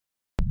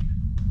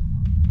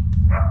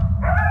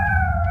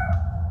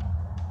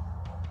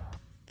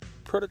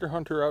Predator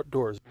Hunter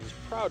Outdoors is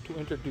proud to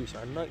introduce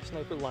our Night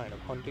Sniper line of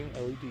hunting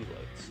LED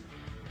lights.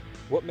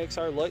 What makes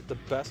our light the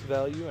best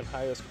value and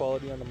highest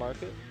quality on the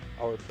market?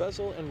 Our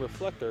bezel and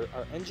reflector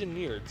are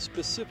engineered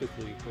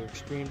specifically for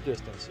extreme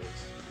distances.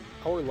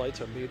 Our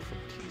lights are made from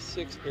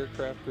T6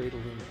 aircraft grade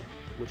aluminum,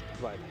 which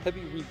provide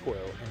heavy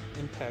recoil and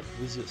impact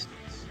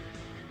resistance.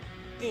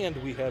 And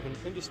we have an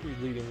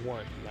industry-leading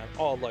warranty on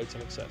all lights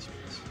and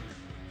accessories.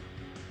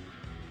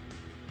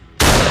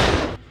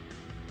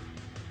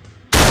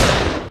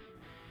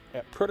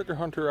 At Predator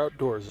Hunter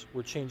Outdoors,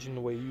 we're changing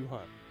the way you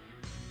hunt.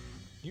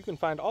 You can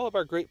find all of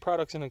our great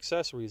products and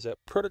accessories at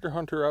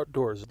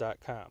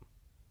PredatorHunterOutdoors.com.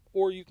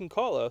 Or you can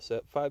call us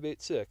at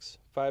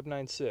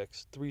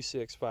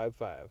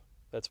 586-596-3655.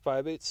 That's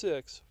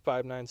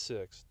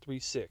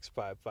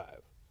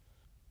 586-596-3655.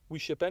 We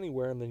ship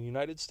anywhere in the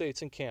United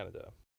States and Canada.